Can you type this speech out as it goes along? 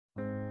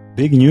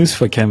Big news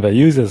for Canva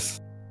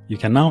users! You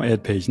can now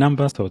add page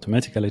numbers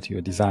automatically to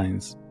your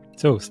designs.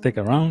 So stick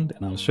around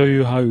and I'll show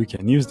you how you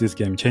can use this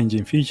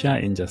game-changing feature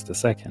in just a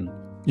second.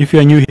 If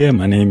you're new here,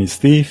 my name is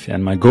Steve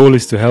and my goal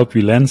is to help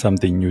you learn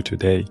something new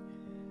today.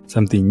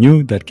 Something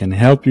new that can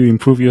help you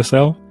improve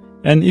yourself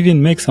and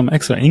even make some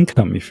extra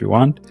income if you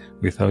want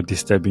without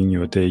disturbing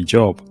your day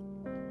job.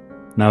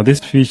 Now this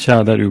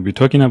feature that we'll be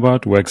talking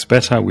about works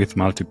better with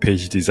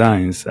multi-page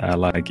designs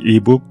like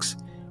eBooks,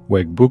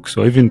 workbooks,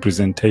 or even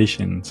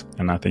presentations,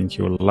 and I think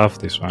you'll love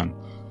this one.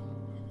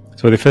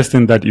 So the first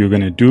thing that you're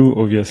going to do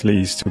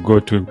obviously is to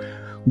go to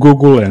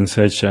Google and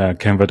search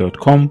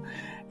canva.com,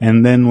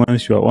 and then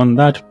once you are on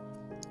that,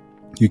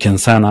 you can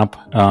sign up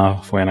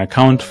for an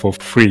account for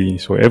free.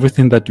 So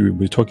everything that we'll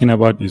be talking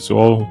about is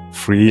all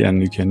free and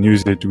you can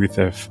use it with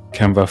a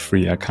Canva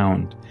free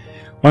account.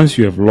 Once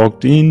you have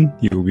logged in,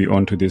 you will be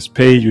onto this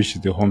page, which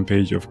is the home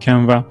page of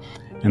Canva,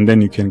 and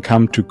then you can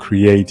come to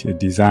create a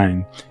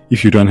design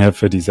if you don't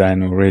have a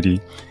design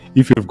already.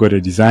 If you've got a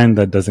design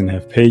that doesn't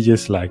have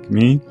pages like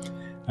me,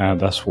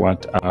 that's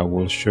what I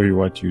will show you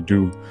what you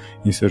do.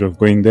 Instead of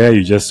going there,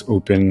 you just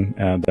open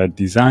that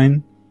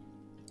design.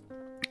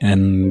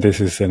 And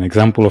this is an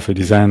example of a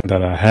design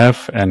that I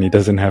have, and it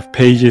doesn't have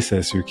pages,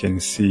 as you can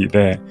see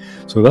there.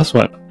 So that's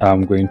what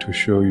I'm going to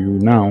show you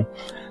now.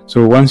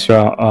 So once you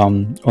are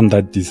on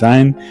that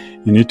design,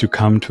 you need to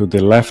come to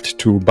the left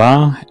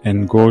toolbar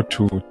and go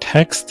to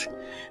text.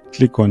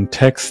 Click on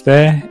text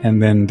there,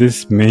 and then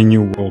this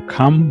menu will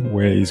come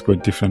where it's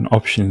got different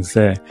options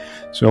there.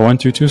 So I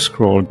want you to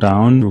scroll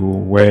down to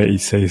where it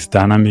says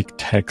dynamic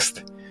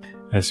text,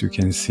 as you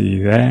can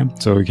see there.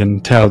 So you can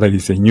tell that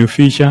it's a new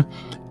feature,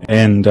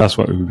 and that's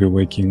what we'll be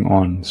working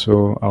on.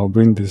 So I'll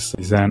bring this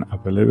design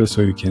up a little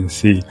so you can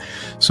see.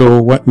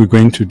 So what we're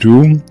going to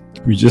do,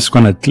 we're just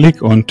going to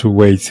click onto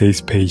where it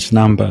says page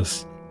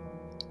numbers.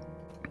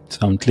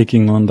 So I'm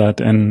clicking on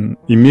that, and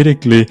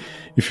immediately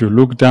if you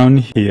look down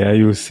here,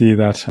 you'll see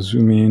that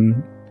zoom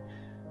in,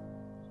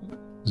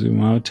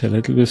 zoom out a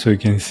little bit so you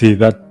can see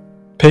that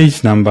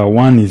page number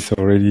 1 is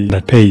already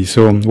that page.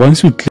 So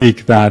once you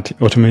click that,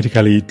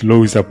 automatically it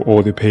loads up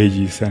all the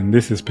pages, and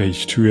this is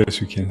page 2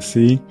 as you can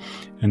see,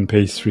 and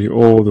page 3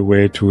 all the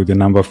way to the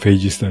number of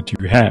pages that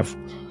you have.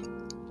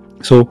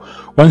 So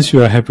once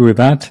you are happy with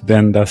that,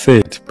 then that's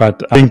it.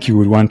 But I think you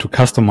would want to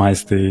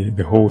customize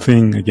the whole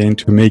thing again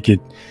to make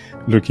it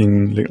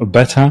looking a little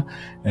better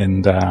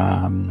and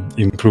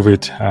improve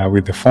it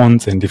with the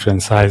fonts and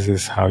different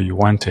sizes how you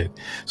want it.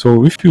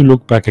 So if you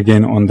look back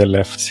again on the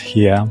left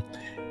here,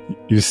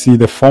 you see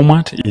the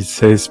format. It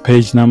says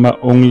page number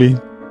only,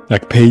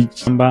 like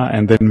page number,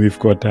 and then we've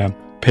got a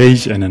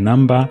page and a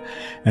number,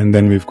 and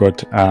then we've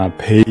got a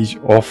page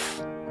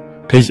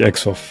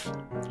X of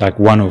like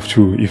 1 of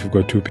 2 if you've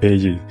got 2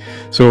 pages.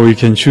 So you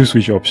can choose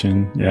which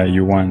option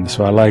you want.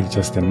 So I like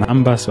just the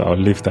number, so I'll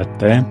leave that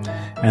there.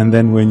 And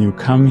then when you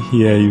come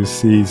here, you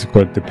see it's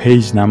got the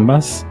page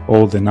numbers,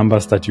 all the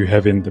numbers that you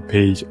have in the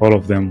page, all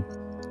of them.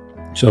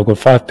 So I've got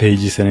 5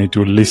 pages and it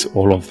will list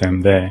all of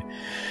them there.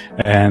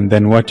 And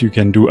then what you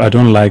can do, I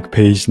don't like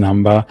page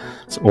number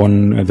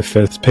on the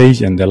first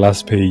page and the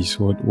last page.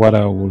 So what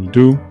I will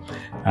do,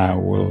 I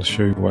will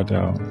show you what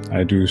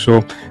I do.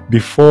 So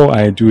before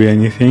I do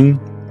anything,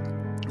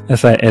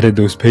 as I edit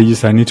those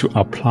pages, I need to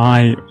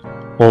apply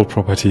all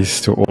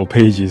properties to all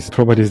pages.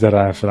 Properties that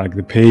I have, like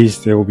the page,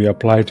 they will be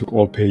applied to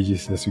all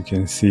pages, as you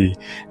can see.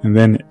 And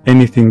then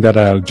anything that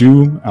I'll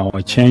do,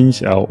 I'll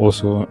change, I'll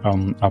also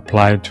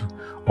apply to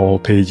all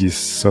pages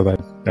so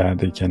that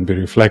they can be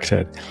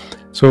reflected.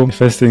 So the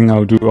first thing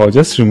I'll do, I'll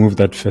just remove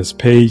that first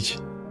page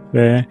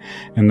there,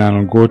 and then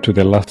I'll go to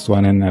the last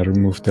one and I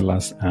remove the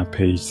last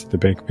page, the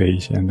back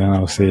page, and then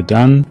I'll say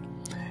done.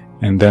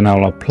 And then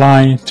I'll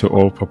apply to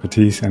all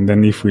properties. And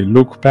then if we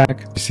look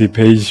back, you see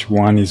page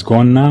 1 is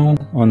gone now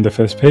on the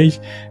first page.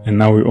 And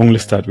now we only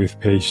start with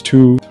page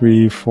 2,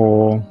 3,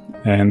 4.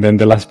 And then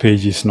the last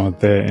page is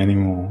not there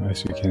anymore.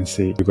 As you can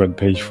see, you got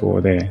page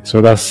 4 there. So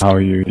that's how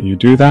you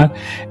do that.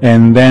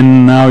 And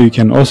then now you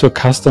can also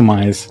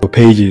customize the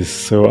pages.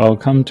 So I'll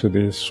come to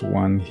this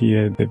one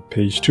here, the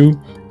page 2,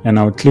 and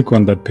I'll click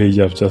on that page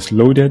I've just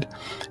loaded.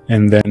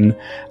 And then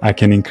I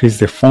can increase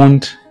the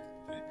font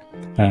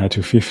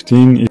to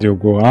 15, it will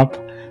go up.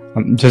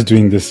 I'm just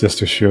doing this just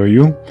to show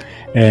you.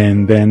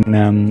 And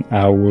then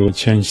I will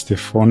change the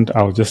font.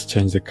 I'll just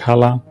change the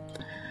color.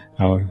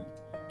 I'll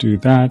do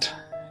that,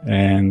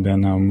 and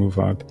then I'll move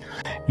out.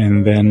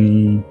 And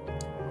then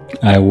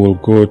I will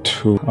go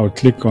to, I'll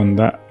click on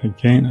that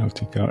again.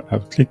 I'll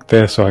click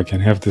there so I can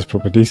have these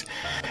properties,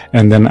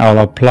 and then I'll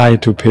apply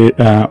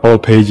to all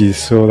pages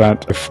so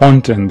that the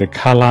font and the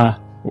color,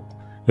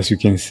 as you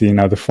can see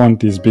now, the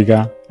font is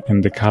bigger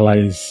and the color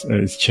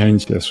is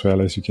changed as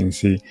well, as you can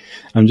see.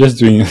 I'm just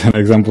doing an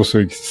example so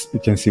you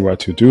can see what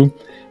to do,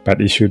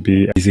 but it should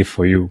be easy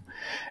for you.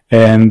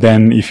 And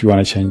then if you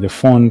want to change the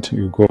font,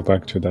 you go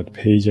back to that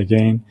page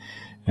again,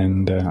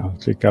 and I'll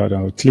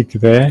click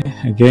there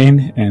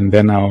again, and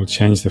then I'll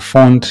change the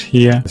font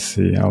here. Let's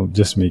see, I'll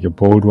just make a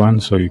bold one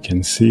so you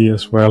can see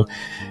as well,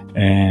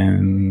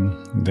 and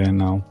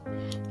then I'll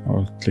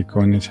I'll click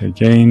on it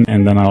again,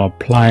 and then I'll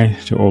apply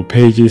to all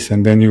pages,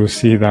 and then you'll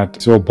see that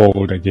it's all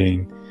bold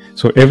again.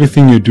 So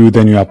everything you do,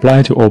 then you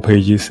apply to all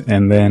pages,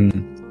 and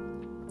then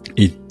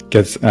it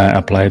gets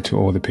applied to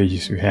all the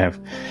pages you have.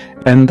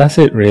 And that's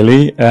it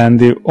really. And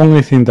the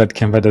only thing that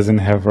Canva doesn't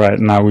have right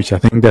now, which I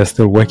think they're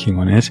still working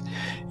on it,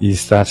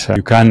 is that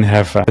you can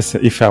have,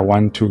 if I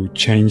want to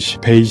change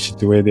page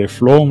the way they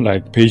flow,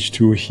 like page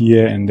 2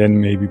 here, and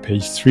then maybe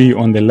page 3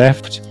 on the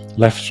left,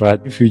 right.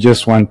 If you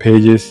just want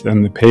pages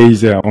and the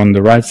page on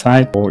the right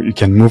side, or you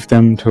can move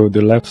them to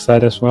the left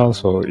side as well,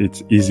 so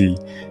it's easy.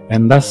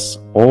 And that's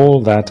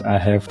all that I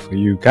have for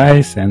you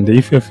guys. And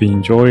if you've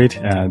enjoyed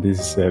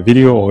this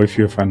video, or if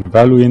you find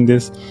value in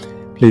this,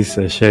 please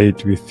share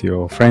it with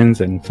your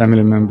friends and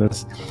family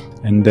members,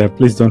 and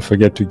please don't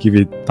forget to give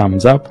it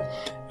thumbs up,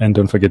 and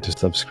don't forget to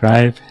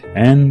subscribe,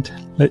 and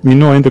let me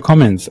know in the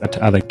comments at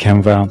other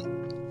Canva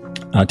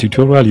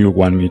tutorial you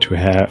want me to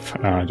have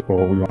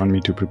or you want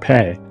me to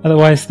prepare.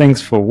 Otherwise,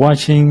 thanks for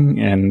watching,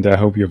 and I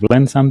hope you've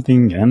learned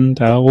something,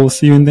 and I will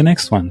see you in the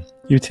next one.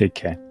 You take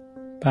care.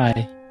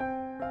 Bye.